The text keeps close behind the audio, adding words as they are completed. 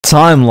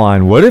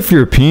timeline, what if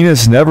your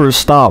penis never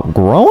stopped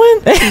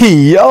growing? Hey,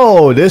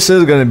 yo, this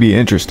is gonna be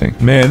interesting.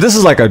 Man, this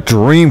is like a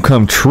dream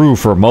come true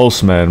for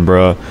most men,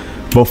 bruh.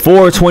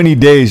 Before 20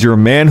 days, your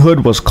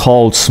manhood was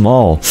called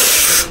small.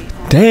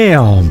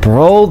 Damn,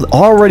 bro.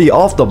 Already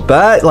off the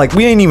bat, like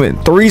we ain't even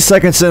 3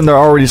 seconds in, they're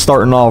already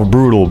starting off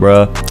brutal,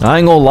 bruh. I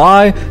ain't gonna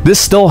lie, this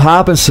still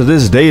happens to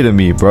this day to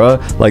me,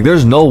 bruh. Like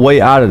there's no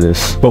way out of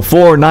this.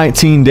 Before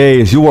 19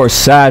 days, you are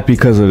sad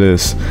because of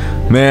this.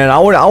 Man, I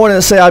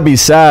wouldn't say I'd be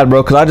sad,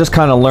 bro, because I just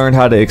kind of learned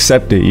how to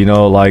accept it, you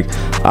know, like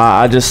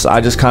I just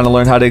kind of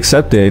learned how to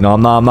accept it, you know.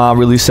 I'm not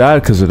really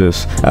sad because of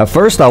this. At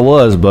first I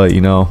was, but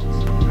you know,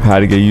 had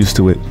to get used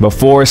to it.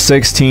 Before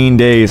 16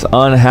 days,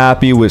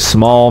 unhappy with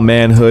small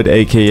manhood,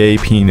 aka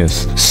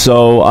penis.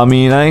 So I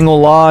mean, I ain't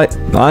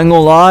gonna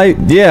lie,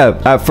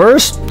 yeah, at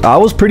first I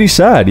was pretty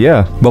sad,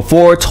 yeah.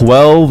 Before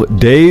 12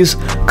 days,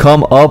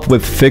 come up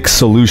with fixed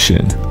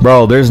solution.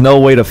 Bro, there's no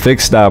way to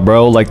fix that,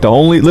 bro. Like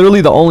literally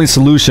the only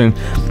solution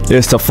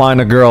is to find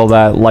a girl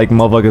that like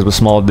motherfuckers with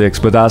small dicks,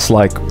 but that's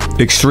like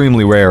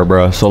extremely rare,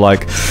 bro. So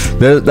like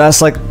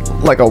that's like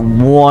a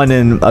 1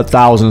 in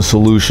 1,000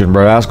 solution,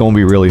 bro. That's gonna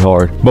be really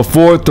hard.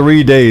 Before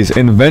 3 days,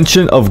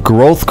 invention of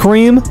growth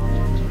cream.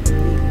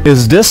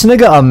 Is this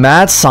nigga a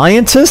mad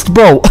scientist,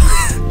 bro?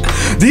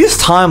 These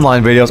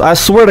timeline videos, I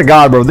swear to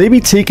God, bro, they be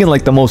taking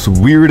like the most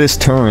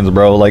weirdest turns,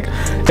 bro. Like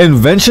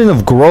invention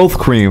of growth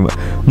cream,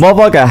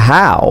 motherfucker.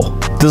 How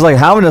does like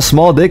having a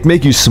small dick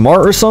make you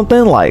smart or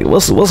something? Like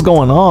what's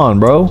going on,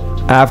 bro?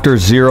 After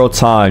 0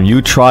 time,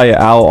 you try it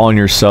out on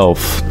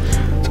yourself.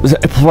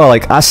 Bro,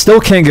 like I still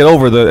can't get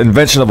over the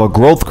invention of a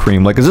growth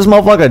cream. Like, is this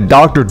motherfucker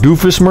Dr.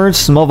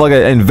 Doofenshmirtz? This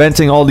motherfucker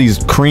inventing all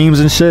these creams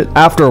and shit?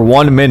 After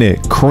 1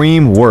 minute,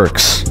 cream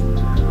works.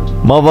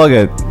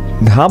 Motherfucker,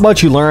 how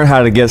about you learn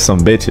how to get some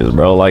bitches,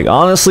 bro? Like,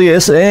 honestly,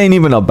 it ain't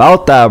even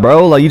about that,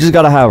 bro. Like, you just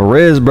gotta have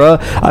riz, bro.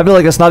 I feel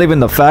like it's not even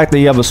the fact that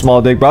you have a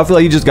small dick, bro. I feel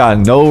like you just got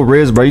no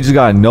riz, bro. You just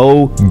got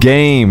no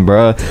game,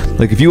 bro.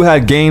 Like, if you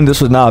had game,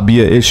 this would not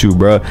be an issue,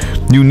 bro.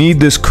 You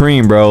need this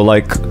cream, bro.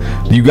 Like,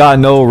 you got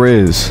no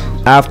riz.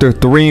 After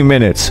 3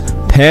 minutes,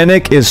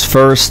 panic is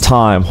first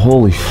time.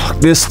 Holy fuck,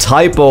 this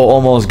typo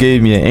almost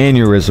gave me an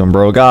aneurysm,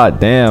 bro. God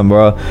damn,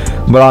 bro.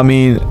 But I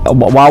mean,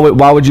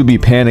 why would you be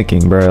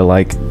panicking, bro?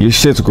 Like, your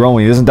shit's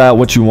growing. Isn't that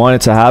what you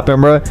wanted to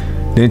happen, bro?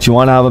 Didn't you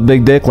want to have a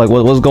big dick? Like,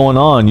 what's going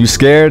on? You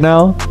scared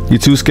now? You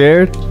too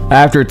scared?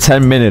 After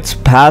 10 minutes,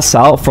 pass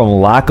out from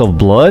lack of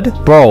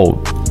blood? Bro,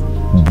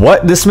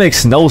 what? This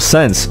makes no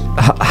sense.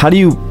 How do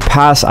you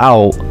pass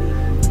out?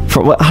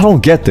 I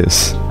don't get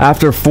this.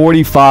 After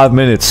 45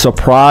 minutes,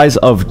 surprise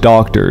of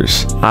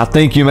doctors. I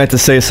think you meant to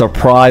say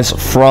surprise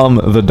from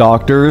the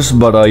doctors,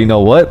 but you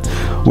know what?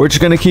 We're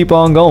just gonna keep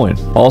on going.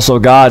 Also,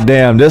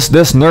 goddamn,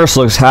 this nurse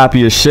looks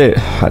happy as shit.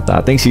 I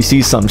think she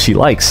sees something she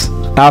likes.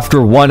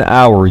 After 1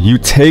 hour, you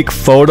take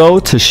photo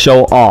to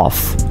show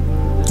off.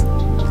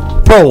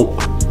 Bro,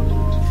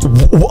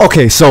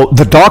 okay, so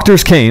the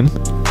doctors came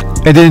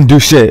and didn't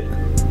do shit.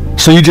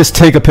 So you just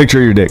take a picture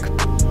of your dick.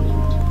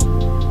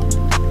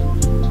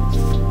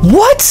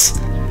 What?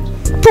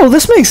 Bro,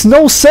 this makes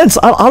no sense.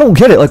 I don't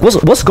get it. Like,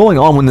 what's going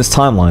on with this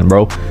timeline,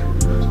 bro?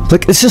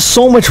 Like, it's just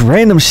so much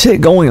random shit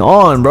going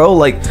on, bro.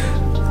 Like,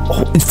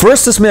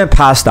 first this man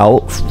passed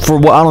out for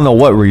what, I don't know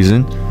what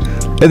reason,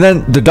 and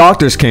then the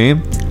doctors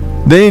came.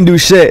 They didn't do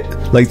shit.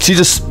 Like, she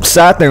just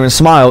sat there and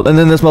smiled, and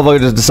then this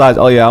motherfucker just decides,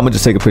 oh yeah, I'm gonna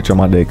just take a picture of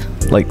my dick.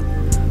 Like,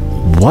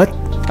 what?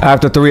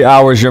 After 3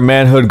 hours, your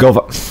manhood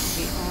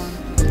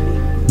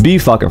be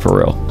fucking for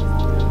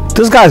real.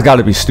 This guy's got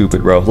to be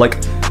stupid, bro. Like,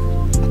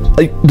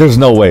 there's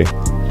no way.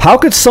 How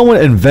could someone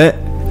invent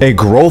a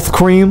growth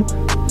cream?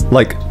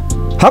 Like,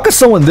 how could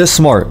someone this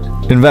smart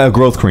invent a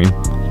growth cream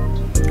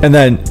and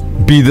then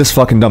be this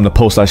fucking dumb to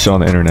post that shit on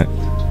the internet,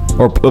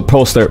 or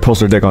post their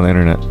dick on the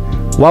internet?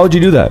 Why would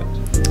you do that?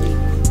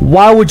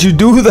 Why would you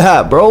do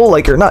that, bro?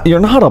 Like, you're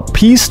not a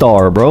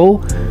P-star, bro.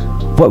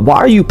 But why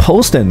are you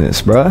posting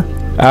this, bro?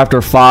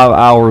 After 5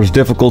 hours,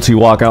 difficulty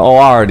walking. Oh,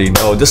 I already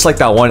know. Just like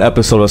that one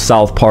episode of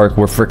South Park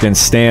where freaking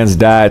Stan's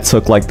dad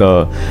took like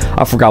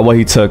I forgot what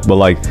he took, but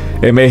like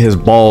it made his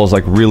balls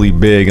like really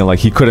big and like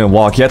he couldn't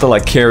walk. He had to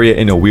like carry it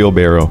in a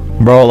wheelbarrow.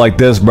 Bro, like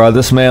this, bro.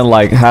 This man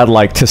like had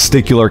like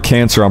testicular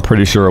cancer, I'm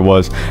pretty sure it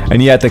was.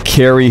 And he had to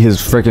carry his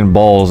freaking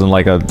balls in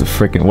like a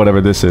freaking whatever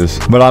this is.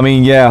 But I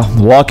mean, yeah,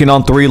 walking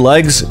on 3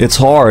 legs, it's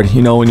hard,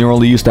 you know, when you're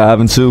only used to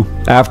having 2.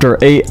 After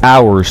 8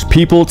 hours,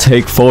 people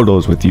take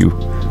photos with you.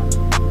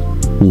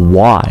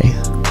 Why?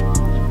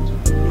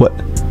 What?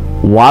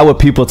 Why would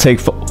people take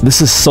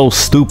this is so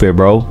stupid,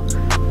 bro.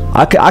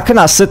 I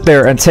cannot sit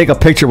there and take a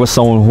picture with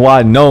someone who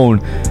I known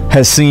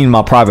has seen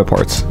my private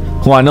parts,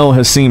 who I know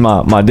has seen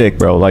my dick,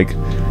 bro. Like,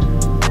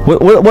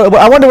 what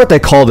I wonder what they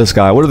call this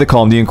guy. What do they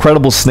call him? The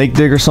Incredible Snake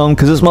Dick or something?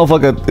 Because this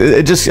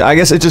motherfucker, I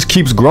guess it just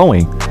keeps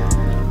growing.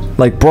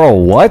 Like, bro,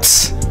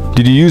 what?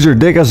 Did you use your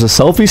dick as a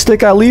selfie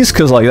stick at least?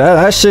 Because like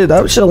that shit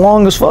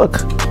long as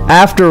fuck.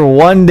 After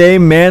 1 day,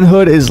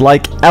 manhood is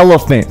like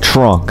elephant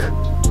trunk.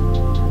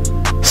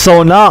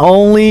 So not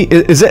only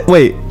is it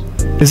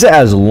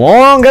as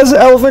long as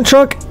an elephant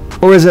trunk,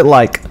 or is it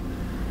like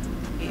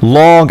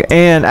long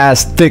and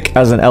as thick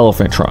as an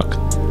elephant trunk.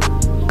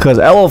 Cause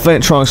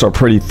elephant trunks are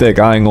pretty thick,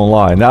 I ain't gonna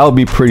lie. And that would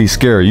be pretty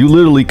scary. You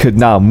literally could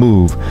not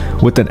move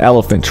with an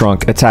elephant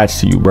trunk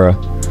attached to you, bruh.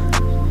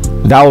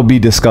 That would be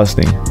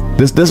disgusting.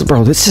 This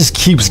just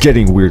keeps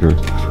getting weirder.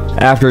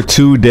 After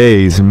 2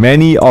 days,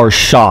 many are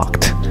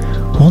shocked.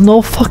 Well,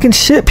 no fucking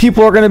shit.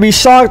 People are gonna be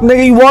shocked,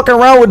 nigga. You walking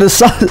around with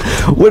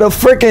with a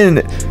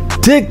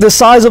freaking dick the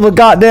size of a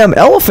goddamn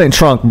elephant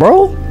trunk,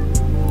 bro.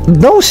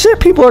 No shit.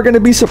 People are gonna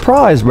be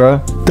surprised, bro.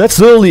 That's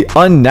literally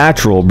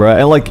unnatural, bro.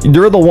 And like,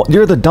 you're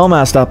the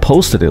dumbass that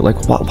posted it.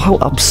 Like, why,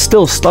 I'm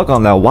still stuck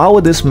on that. Why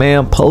would this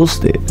man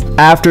post it?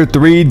 After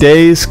 3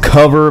 days,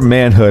 cover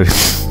manhood.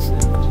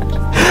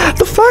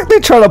 The fact they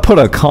try to put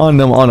a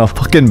condom on a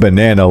fucking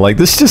banana, like,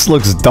 this just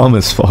looks dumb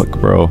as fuck,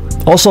 bro.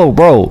 Also,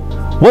 bro,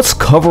 what's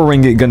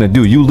covering it gonna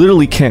do? You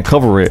literally can't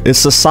cover it.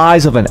 It's the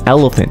size of an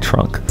elephant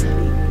trunk.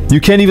 You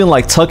can't even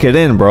like tuck it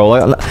in, bro.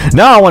 Like,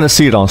 now I want to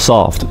see it on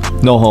soft.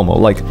 No homo.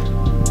 Like,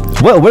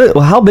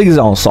 how big is it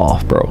on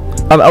soft, bro?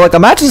 Like,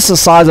 imagine it's the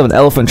size of an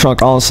elephant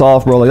trunk on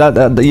soft, bro. Like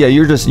that yeah,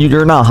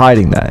 you're not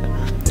hiding that.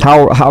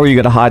 How are you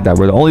gonna hide that,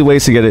 bro? The only way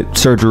is to get it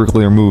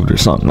surgically removed or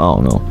something. I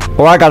don't know.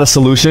 Or I got a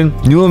solution.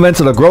 You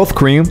invented a growth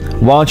cream.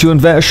 Why don't you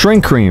invent a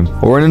shrink cream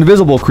or an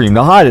invisible cream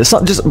to hide it?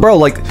 Something just, bro,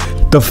 like,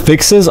 the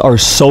fixes are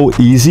so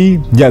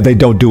easy. Yeah, they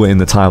don't do it in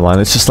the timeline.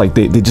 It's just like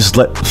they just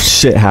let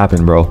shit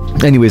happen, bro.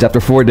 Anyways, after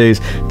 4 days,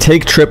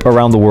 take trip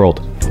around the world.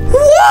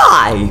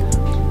 Why?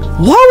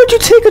 Why would you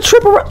take a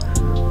trip around?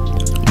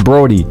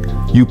 Brody,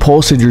 you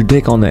posted your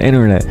dick on the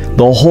internet.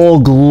 The whole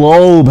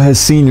globe has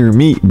seen your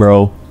meat,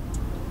 bro.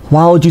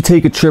 Why would you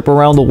take a trip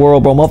around the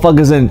world, bro?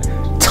 Motherfuckers in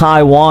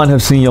Taiwan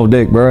have seen your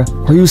dick, bro.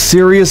 Are you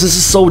serious? This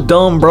is so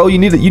dumb, bro. You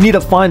need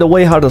to find a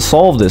way how to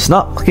solve this.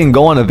 Not fucking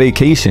go on a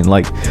vacation.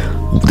 Like,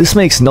 this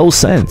makes no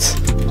sense.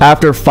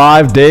 After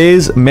 5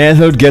 days,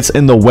 manhood gets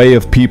in the way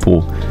of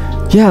people.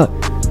 Yeah,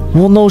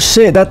 well, no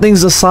shit. That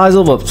thing's the size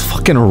of a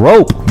fucking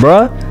rope,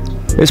 bruh.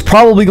 It's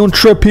probably gonna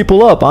trip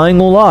people up. I ain't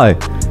gonna lie.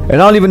 And I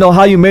don't even know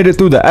how you made it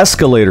through the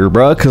escalator,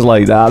 bruh. Cause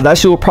like that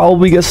shit will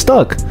probably get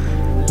stuck.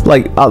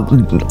 Like,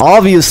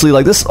 obviously,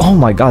 like, this, oh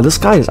my god, this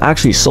guy is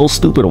actually so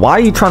stupid. Why are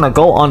you trying to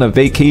go on a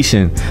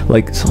vacation?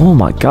 Like, oh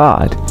my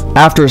god.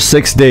 After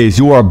 6 days,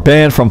 you are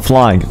banned from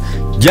flying.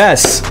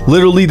 Yes,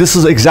 literally, this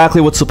is exactly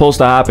what's supposed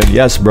to happen.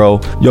 Yes, bro.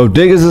 Yo,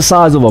 dick is the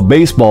size of a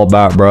baseball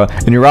bat, bro,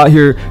 and you're out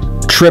here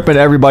tripping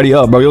everybody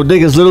up, bro. Your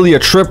dick is literally a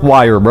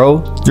tripwire,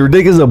 bro. Your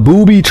dick is a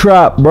booby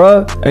trap,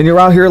 bro, and you're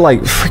out here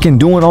like freaking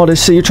doing all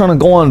this shit. You're trying to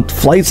go on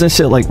flights and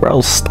shit. Like,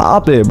 bro,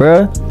 stop it,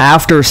 bro.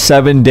 After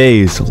 7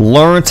 days,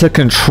 learn to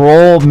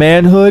control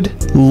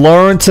manhood.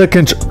 Learn to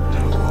control.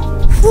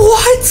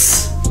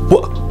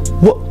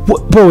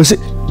 What, bro?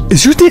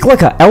 Is your dick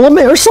like an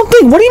element or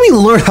something? What do you mean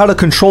learn how to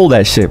control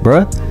that shit,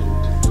 bro?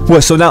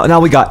 What? So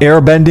now we got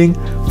air bending,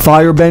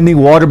 fire bending,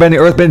 water bending,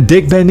 earth bending,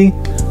 dick bending.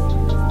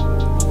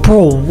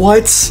 Bro,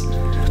 what?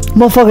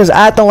 Motherfucker's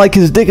acting like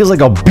his dick is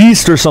like a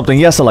beast or something.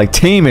 He has to like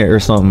tame it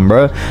or something,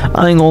 bro.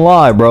 I ain't gonna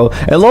lie, bro.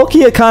 And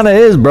low-key it kind of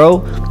is, bro.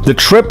 The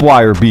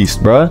tripwire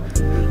beast, bro.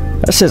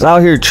 That shit's out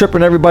here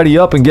tripping everybody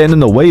up and getting in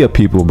the way of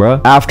people, bro.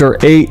 After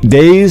 8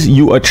 days,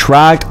 you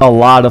attract a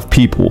lot of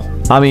people.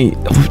 I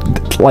mean,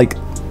 like,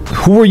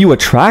 who are you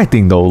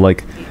attracting though?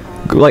 Like,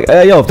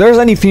 hey, yo, if there's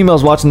any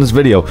females watching this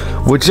video,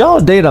 would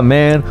y'all date a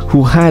man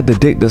who had the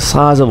dick the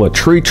size of a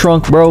tree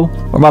trunk, bro?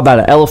 Or my bad,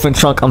 an elephant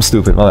trunk? I'm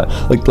stupid. My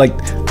bad.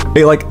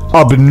 Like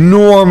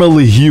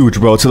abnormally huge,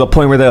 bro, to the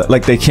point where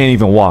they can't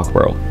even walk,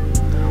 bro.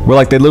 Where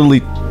like they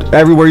literally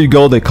everywhere you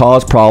go they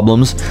cause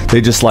problems.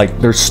 They just like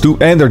they're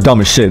stupid and they're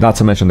dumb as shit. Not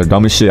to mention they're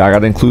dumb as shit. I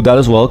gotta include that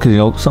as well because you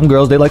know some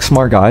girls they like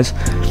smart guys.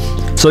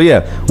 So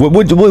yeah,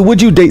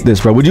 would you date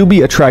this, bro? Would you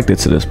be attracted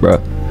to this,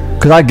 bro?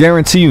 Because I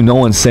guarantee you no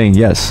one's saying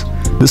yes.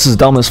 This is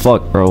dumb as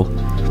fuck, bro.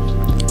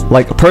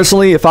 Like,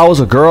 personally, if I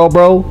was a girl,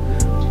 bro,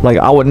 like,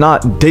 I would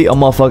not date a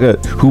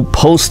motherfucker who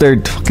posts their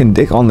fucking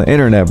dick on the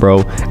internet,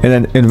 bro, and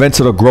then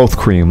invented a growth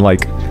cream.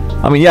 Like,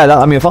 I mean, yeah,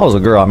 I mean, if I was a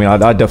girl, I mean,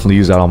 I'd definitely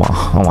use that on my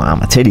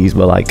titties,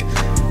 but, like,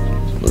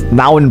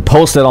 I wouldn't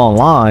post it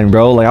online,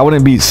 bro. Like, I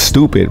wouldn't be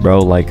stupid, bro.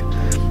 Like,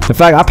 in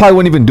fact, I probably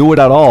wouldn't even do it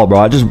at all, bro.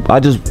 I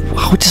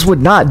just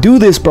would not do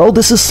this, bro.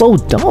 This is so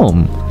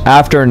dumb.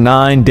 After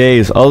 9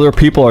 days, other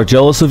people are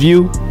jealous of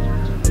you.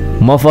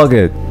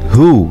 Motherfucker,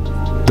 who?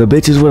 The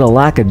bitches with a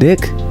lack of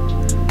dick?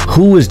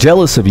 Who is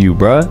jealous of you,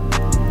 bruh?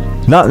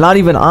 Not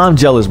even I'm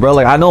jealous, bro.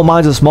 Like, I know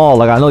mine's a small.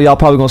 Like, I know y'all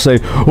probably gonna say,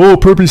 oh,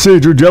 Perpy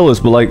Sage, you're jealous.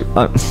 But, like,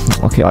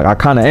 okay, like, I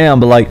kind of am.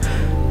 But, like,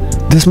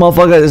 this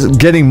motherfucker is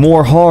getting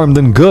more harm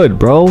than good,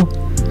 bro.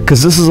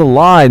 Because this is a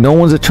lie. No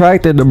one's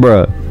attracted to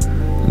bruh.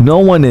 No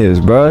one is,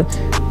 bruh.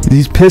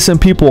 He's pissing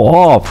people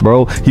off,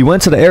 bro. He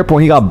went to the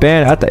airport and he got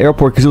banned at the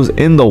airport because he was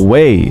in the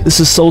way. This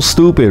is so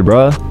stupid,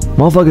 bro.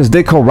 Motherfuckers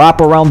dick could wrap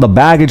around the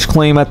baggage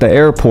claim at the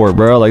airport,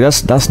 bro. Like,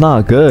 that's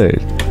not good.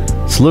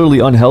 It's literally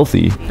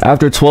unhealthy.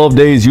 After 12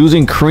 days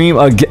using cream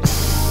again.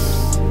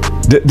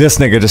 This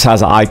nigga just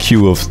has an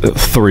IQ of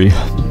 3,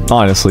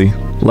 honestly.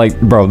 Like,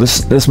 bro,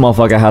 this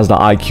motherfucker has the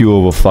IQ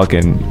of a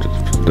fucking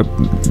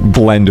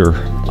blender.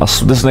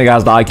 This nigga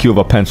has the IQ of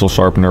a pencil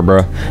sharpener,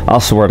 bro. I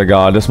swear to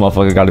God, this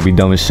motherfucker got to be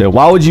dumb as shit.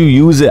 Why would you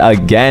use it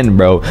again,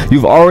 bro?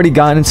 You've already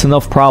gotten into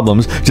enough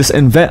problems. Just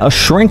invent a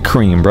shrink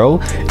cream, bro.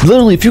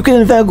 Literally, if you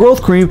can invent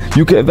growth cream,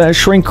 you can invent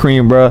shrink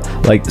cream, bro.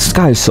 Like, this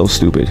guy is so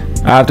stupid.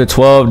 After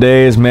 12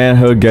 days,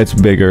 manhood gets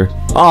bigger.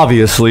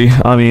 Obviously,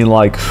 I mean,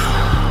 like,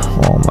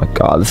 oh my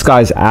God, this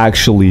guy's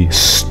actually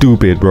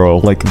stupid, bro.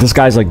 Like, this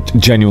guy's like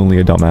genuinely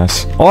a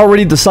dumbass.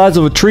 Already the size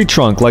of a tree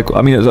trunk. Like,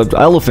 I mean, it's an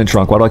elephant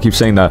trunk. Why do I keep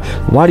saying that?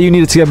 Why do you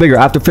need it to get bigger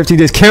after 15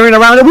 days carrying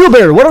around a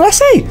wheelbarrow? What did I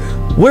say?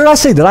 What did I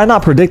say? Did I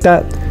not predict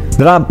that?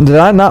 Did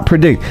I not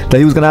predict that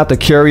he was gonna have to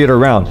carry it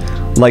around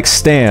like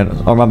Stan,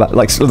 or my bad,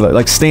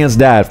 like Stan's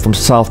dad from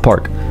South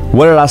Park?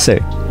 What did I say?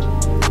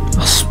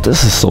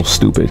 This is so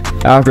stupid.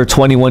 After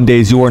 21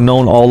 days, you are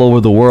known all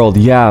over the world.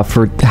 Yeah,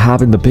 for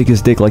having the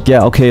biggest dick. Like,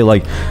 yeah, okay,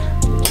 like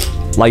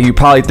you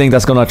probably think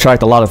that's gonna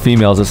attract a lot of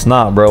females. It's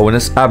not, bro. When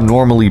it's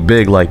abnormally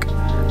big, like,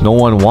 no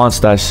one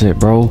wants that shit,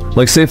 bro.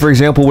 Like, say for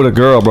example with a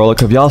girl, bro, like,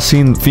 have y'all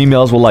seen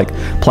females with like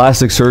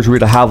plastic surgery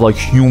to have like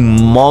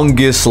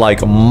humongous,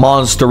 like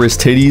monstrous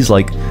titties,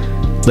 like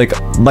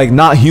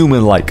not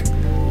human, like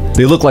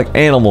they look like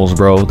animals,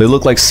 bro. They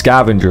look like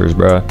scavengers,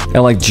 bro.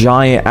 And like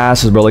giant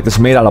asses, bro. Like, it's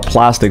made out of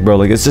plastic, bro.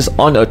 Like, it's just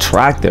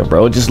unattractive,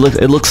 bro.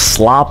 It looks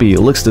sloppy.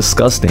 It looks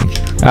disgusting.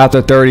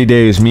 After 30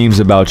 days,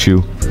 memes about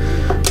you.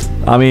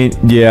 I mean,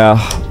 yeah,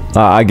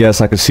 I guess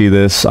I could see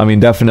this. I mean,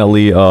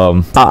 definitely. I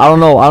don't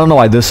know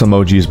why this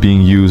emoji is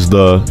being used.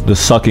 The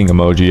sucking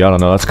emoji. I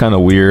don't know. That's kind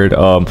of weird.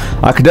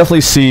 I could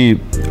definitely see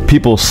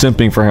people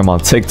simping for him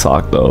on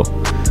TikTok though.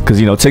 Because,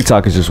 you know,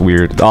 TikTok is just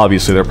weird.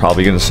 Obviously, they're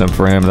probably going to simp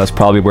for him. And that's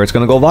probably where it's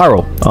going to go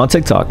viral. On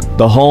TikTok.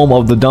 The home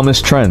of the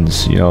dumbest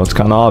trends. You know, it's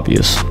kind of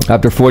obvious.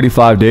 After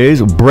 45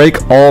 days,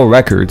 break all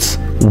records.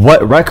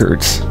 What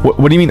records? What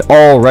do you mean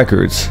all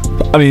records?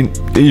 I mean,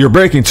 you're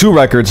breaking 2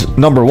 records.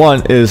 Number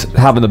 1 is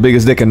having the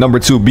biggest dick. And number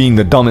 2 being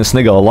the dumbest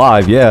nigga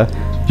alive. Yeah.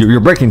 You're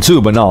breaking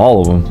 2, but not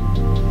all of them.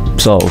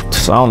 So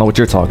I don't know what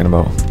you're talking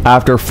about.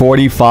 After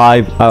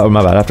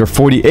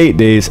 48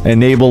 days,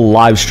 enable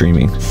live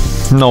streaming.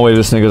 No way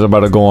this nigga's about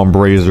to go on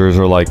Brazers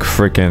or like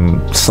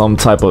freaking some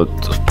type of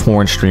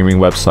porn streaming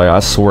website. I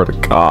swear to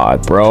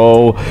God,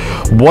 bro.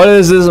 What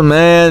is this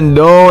man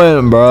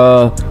doing,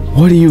 bro?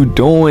 What are you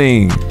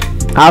doing?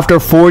 After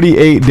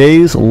 48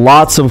 days,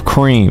 lots of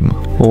cream.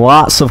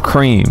 Lots of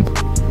cream.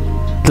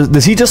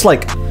 Does he just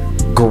like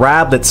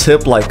grab the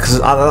tip, like, cause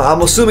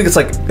I'm assuming it's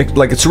like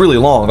it's really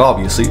long,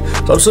 obviously. So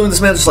I'm assuming this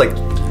man just like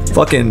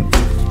fucking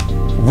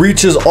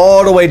reaches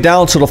all the way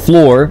down to the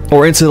floor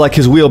or into like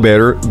his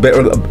wheelbarrow,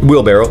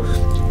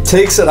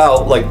 takes it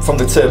out like from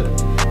the tip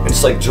and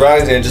just like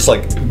drags it and just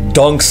like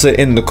dunks it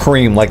in the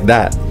cream like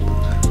that.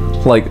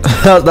 Like,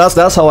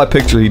 that's how I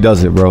picture he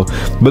does it, bro.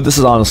 But this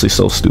is honestly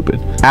so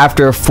stupid.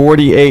 After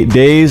 48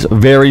 days,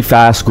 very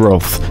fast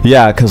growth.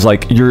 Yeah, because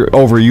like you're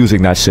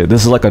overusing that shit.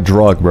 This is like a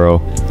drug, bro.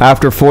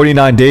 After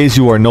 49 days,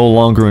 you are no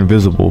longer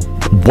invisible.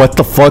 What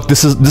the fuck?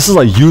 This is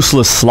a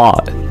useless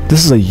slot.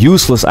 This is a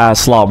useless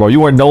ass slot, bro.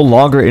 You are no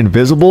longer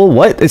invisible.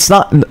 What? It's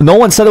not. No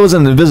one said it was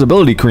an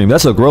invisibility cream.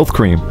 That's a growth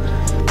cream.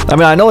 I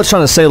mean, I know it's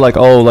trying to say like,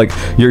 oh, like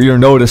you're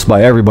noticed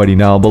by everybody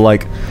now, but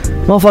like,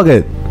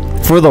 motherfucker,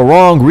 for the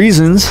wrong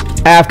reasons.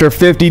 After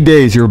 50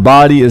 days, your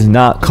body is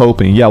not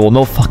coping. Yeah, well,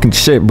 no fucking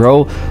shit,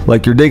 bro.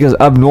 Like, your dick is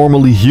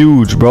abnormally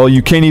huge, bro.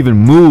 You can't even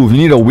move. You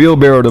need a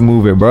wheelbarrow to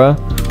move it, bro.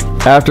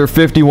 After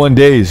 51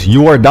 days,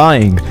 you are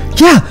dying.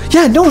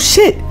 Yeah, no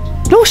shit.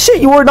 No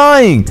shit, you are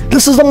dying.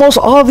 This is the most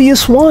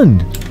obvious one.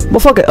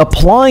 Motherfucker,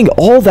 applying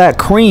all that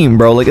cream,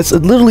 bro. Like, it's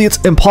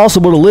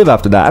impossible to live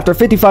after that. After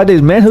 55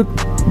 days, manhood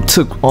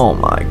took, oh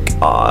my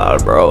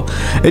God, bro.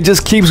 It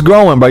just keeps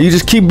growing, bro. You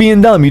just keep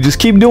being dumb. You just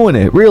keep doing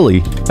it,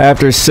 really.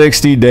 After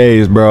 60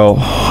 days, bro.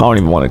 I don't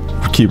even want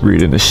to keep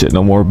reading this shit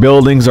no more.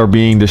 Buildings are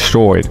being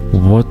destroyed.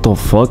 What the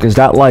fuck? Is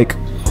that like,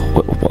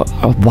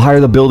 why are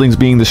the buildings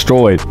being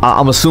destroyed?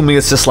 I'm assuming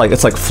it's just like,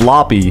 it's like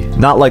floppy,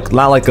 not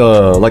like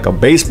a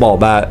baseball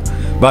bat.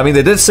 But I mean,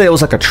 they did say it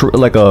was like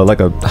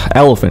a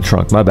elephant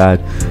trunk. My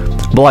bad.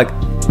 But like,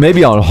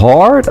 maybe on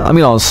hard. I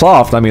mean, on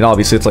soft. I mean,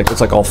 obviously it's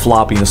like all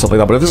floppy and stuff like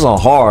that. But if it's on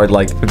hard,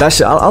 like that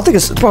shit, I don't think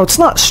it's, bro. It's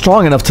not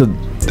strong enough to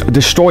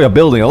destroy a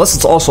building unless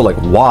it's also like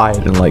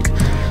wide and like.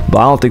 But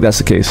I don't think that's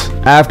the case.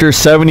 After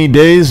 70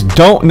 days,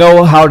 don't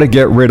know how to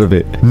get rid of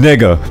it,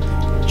 nigga.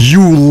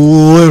 You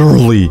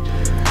literally,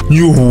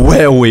 you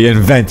way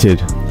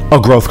invented a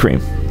growth cream.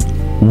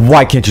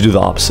 Why can't you do the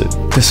opposite?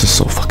 This is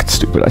so fucking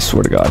stupid, I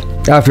swear to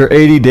God. After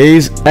 80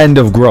 days, end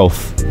of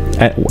growth.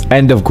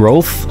 End of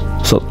growth?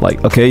 So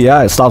like, okay,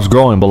 yeah, it stops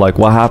growing, but like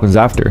what happens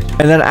after?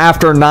 And then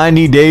after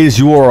 90 days,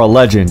 you are a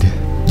legend.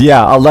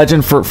 Yeah, a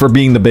legend for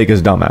being the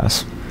biggest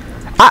dumbass.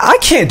 I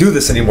can't do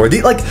this anymore.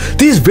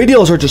 These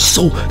videos are just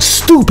so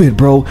stupid,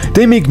 bro.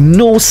 They make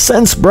no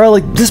sense, bro.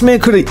 Like, this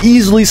man could have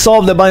easily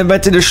solved it by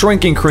inventing a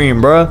shrinking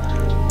cream, bro.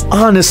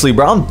 Honestly,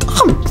 bro,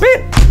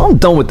 I'm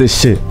done with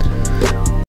this shit.